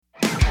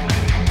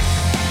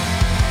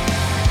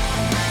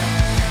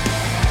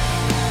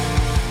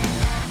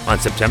On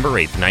September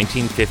 8,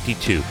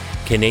 1952,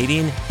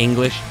 Canadian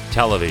English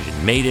television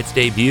made its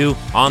debut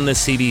on the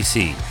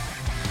CBC.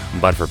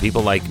 But for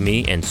people like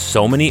me and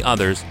so many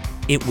others,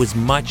 it was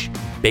much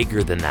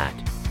bigger than that.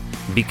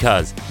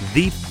 Because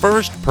the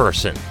first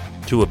person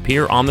to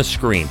appear on the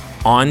screen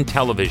on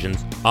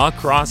televisions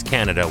across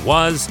Canada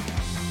was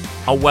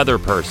a weather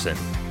person.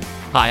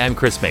 Hi, I'm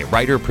Chris May,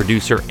 writer,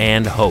 producer,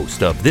 and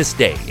host of This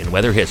Day in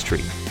Weather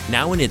History,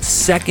 now in its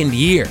second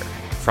year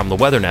from the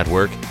Weather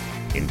Network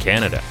in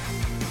Canada.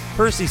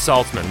 Percy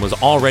Saltzman was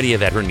already a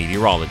veteran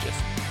meteorologist.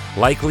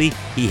 Likely,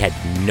 he had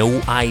no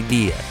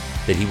idea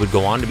that he would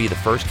go on to be the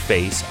first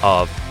face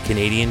of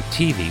Canadian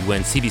TV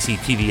when CBC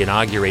TV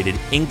inaugurated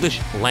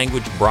English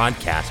language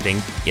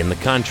broadcasting in the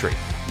country.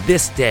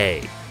 This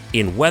day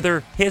in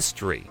weather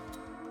history.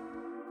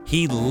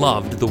 He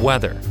loved the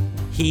weather.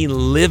 He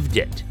lived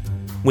it.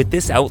 With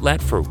this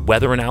outlet for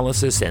weather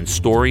analysis and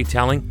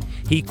storytelling,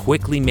 he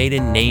quickly made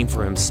a name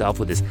for himself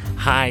with his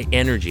high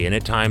energy and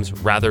at times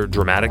rather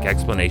dramatic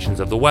explanations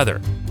of the weather.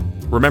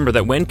 Remember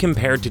that when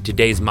compared to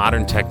today's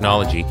modern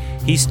technology,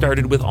 he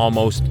started with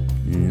almost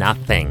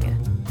nothing.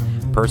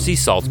 Percy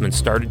Saltzman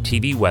started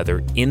TV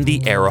weather in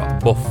the era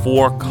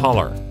before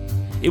color.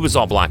 It was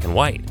all black and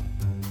white.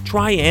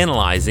 Try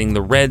analyzing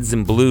the reds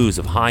and blues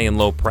of high and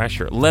low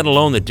pressure, let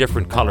alone the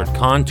different colored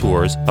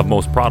contours of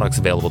most products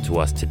available to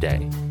us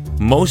today.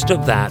 Most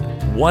of that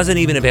wasn't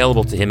even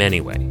available to him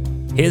anyway.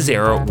 His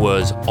era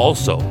was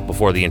also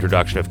before the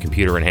introduction of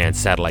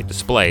computer-enhanced satellite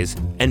displays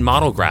and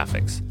model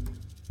graphics.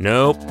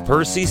 Nope,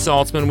 Percy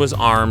Saltzman was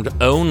armed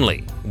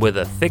only with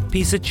a thick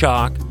piece of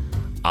chalk,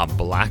 a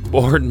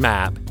blackboard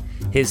map,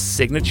 his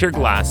signature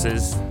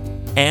glasses,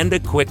 and a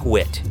quick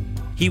wit.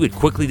 He would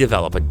quickly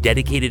develop a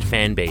dedicated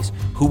fan base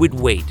who would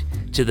wait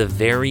to the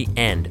very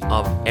end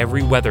of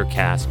every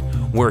weathercast,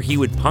 where he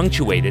would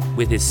punctuate it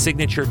with his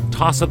signature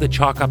toss of the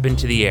chalk up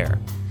into the air.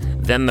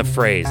 Then the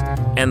phrase,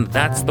 "and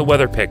that's the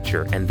weather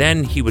picture," and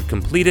then he would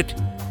complete it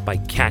by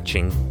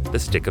catching the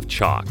stick of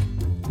chalk.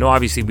 No,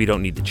 obviously we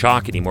don't need the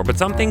chalk anymore, but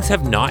some things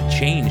have not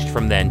changed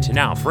from then to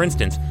now. For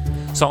instance,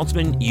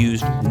 Saltzman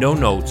used no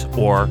notes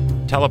or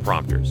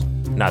teleprompters.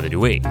 Neither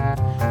do we.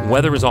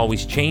 Weather is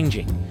always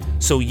changing,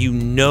 so you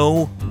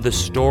know the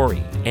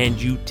story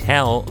and you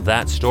tell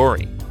that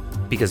story.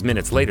 Because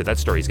minutes later, that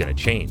story is going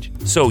to change.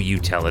 So you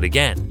tell it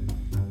again,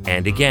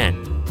 and again,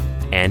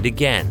 and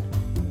again,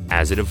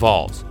 as it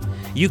evolves.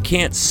 You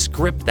can't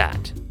script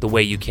that the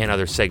way you can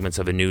other segments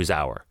of a news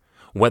hour.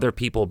 Weather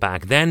people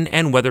back then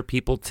and weather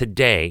people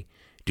today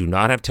do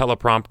not have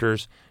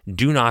teleprompters,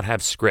 do not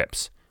have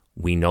scripts.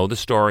 We know the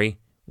story,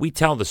 we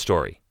tell the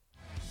story.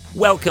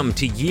 Welcome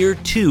to year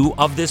 2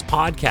 of this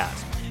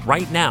podcast.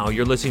 Right now,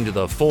 you're listening to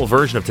the full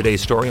version of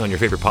today's story on your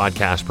favorite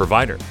podcast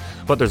provider.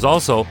 But there's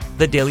also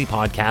the daily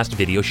podcast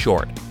video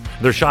short.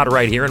 They're shot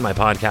right here in my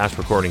podcast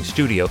recording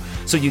studio,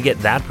 so you get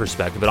that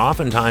perspective. And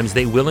oftentimes,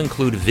 they will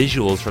include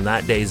visuals from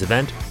that day's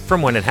event,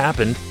 from when it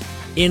happened,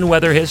 in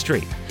weather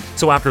history.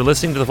 So after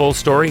listening to the full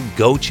story,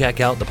 go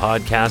check out the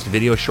podcast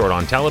video short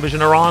on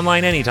television or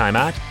online anytime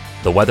at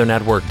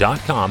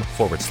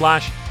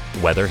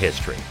theweathernetwork.com/weather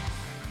history.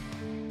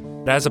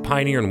 As a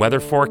pioneer in weather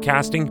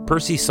forecasting,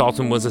 Percy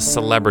Saltzman was a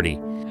celebrity,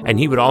 and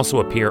he would also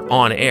appear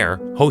on air,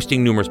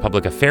 hosting numerous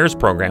public affairs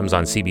programs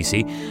on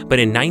CBC. But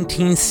in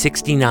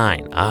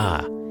 1969,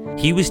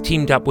 he was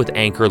teamed up with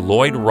anchor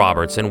Lloyd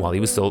Robertson while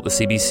he was still at the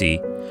CBC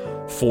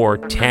for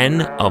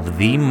 10 of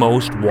the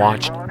most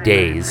watched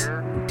days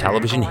in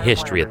television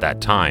history at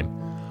that time,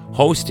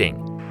 hosting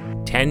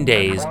 10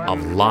 days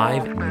of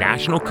live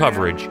national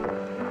coverage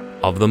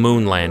of the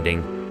moon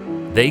landing.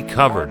 They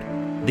covered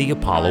the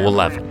Apollo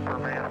 11.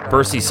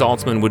 Percy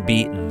Saltzman would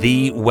be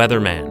the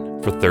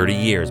weatherman for 30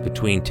 years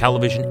between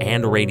television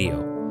and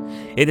radio.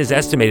 It is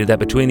estimated that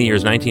between the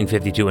years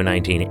 1952 and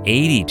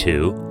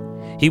 1982,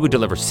 he would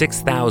deliver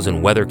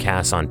 6,000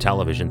 weathercasts on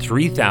television,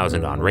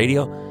 3,000 on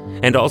radio,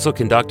 and also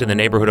conduct in the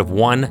neighborhood of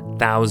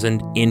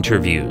 1,000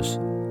 interviews.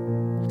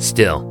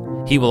 Still,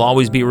 he will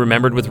always be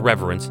remembered with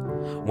reverence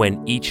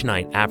when each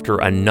night after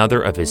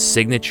another of his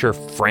signature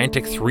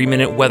frantic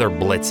 3-minute weather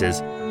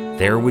blitzes,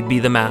 there would be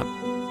the map,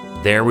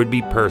 there would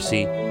be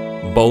Percy,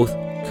 both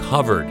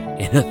covered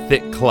in a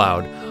thick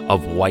cloud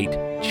of white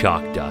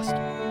chalk dust.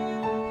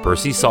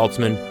 Percy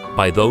Saltzman,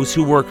 by those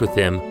who worked with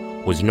him,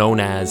 was known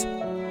as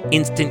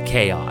Instant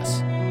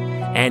Chaos,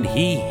 and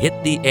he hit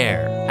the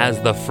air as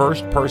the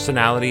first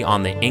personality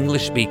on the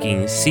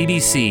English-speaking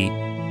CBC.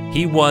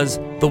 He was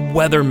the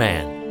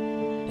weatherman,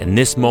 and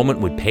this moment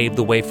would pave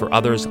the way for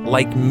others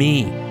like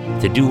me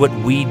to do what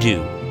we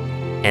do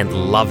and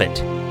love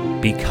it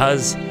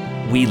because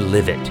we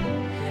live it.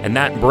 And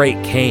that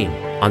break came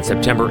on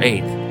September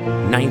 8th,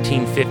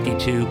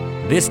 1952,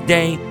 this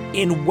day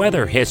in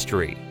weather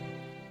history.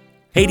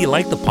 Hey, do you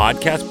like the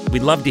podcast?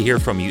 We'd love to hear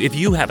from you. If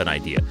you have an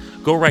idea,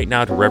 go right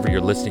now to wherever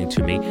you're listening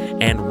to me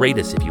and rate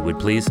us if you would,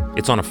 please.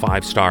 It's on a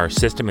 5-star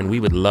system, and we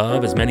would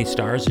love as many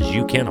stars as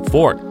you can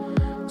afford.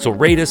 So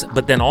rate us,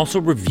 but then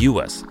also review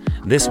us.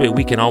 This way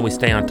we can always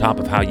stay on top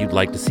of how you'd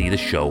like to see the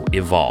show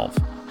evolve.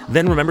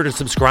 then remember to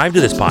subscribe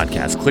to this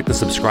podcast. Click the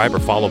subscribe or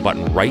follow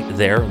button right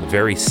there on the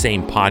very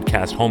same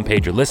podcast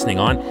homepage you're listening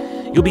on.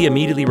 You'll be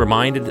immediately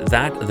reminded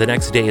that the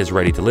next day is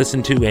ready to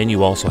listen to, and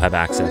you also have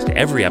access to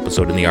every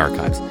episode in the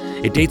archives.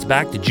 It dates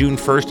back to June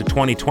 1st of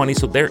 2020,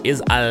 so there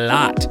is a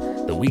lot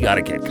that we got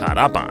to get caught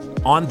up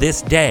on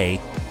this day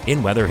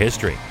in weather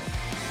history.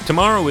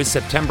 Tomorrow is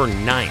September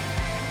 9th.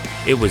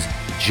 It was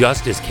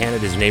just as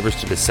Canada's neighbors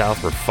to the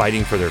south were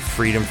fighting for their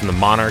freedom from the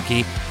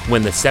monarchy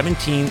when the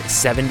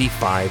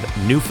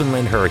 1775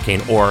 Newfoundland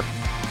hurricane, or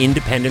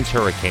Independence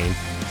Hurricane,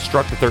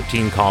 struck the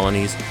 13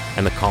 colonies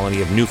and the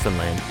colony of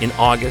Newfoundland in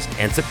August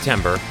and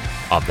September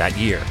of that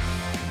year.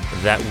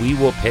 That we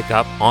will pick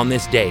up on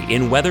this day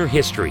in weather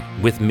history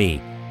with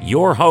me,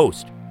 your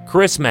host,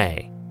 Chris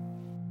May.